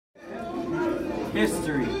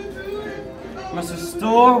history. We must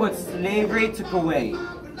restore what slavery took away.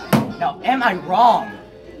 Now, am I wrong?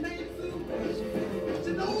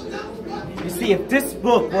 You see, if this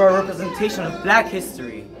book were a representation of Black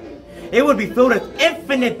history, it would be filled with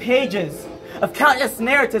infinite pages of countless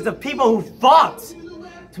narratives of people who fought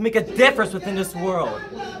to make a difference within this world.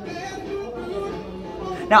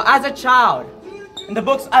 Now, as a child, in the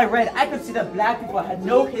books I read, I could see that Black people had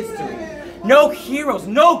no history, no heroes,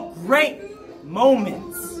 no great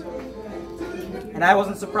moments. And I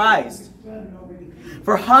wasn't surprised.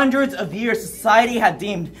 For hundreds of years, society had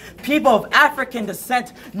deemed people of African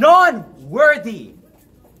descent non-worthy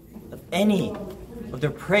of any of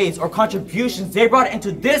their praise or contributions they brought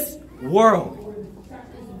into this world.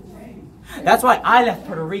 That's why I left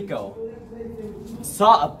Puerto Rico,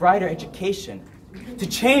 saw a brighter education to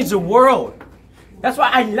change the world. That's why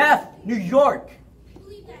I left New York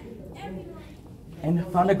and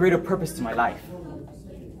found a greater purpose to my life.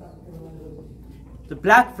 The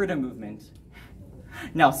Black Freedom Movement.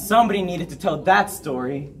 Now somebody needed to tell that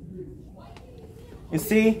story. You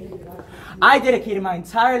see, I dedicated my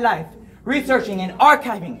entire life researching and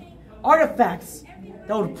archiving artifacts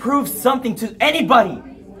that would prove something to anybody.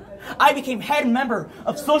 I became head member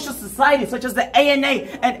of social societies such as the ANA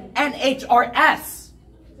and NHRS.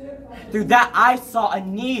 Through that, I saw a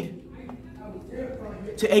need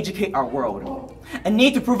to educate our world, a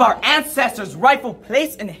need to prove our ancestors' rightful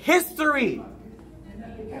place in history,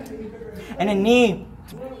 and a need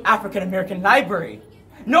to African American library.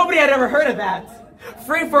 Nobody had ever heard of that.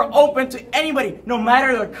 Free for open to anybody, no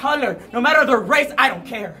matter their color, no matter their race, I don't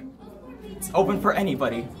care. It's open for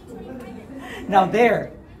anybody. Now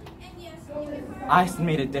there, I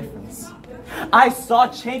made a difference. I saw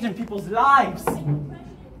change in people's lives.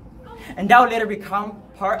 And that would later become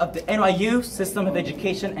part of the NYU system of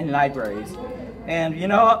education and libraries. And you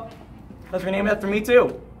know what? Let's rename it after me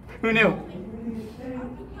too. Who knew?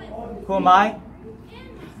 Who am I?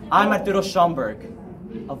 I'm Arturo Schaumburg,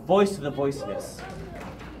 a voice to the voiceless.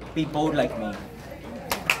 Be bold like me.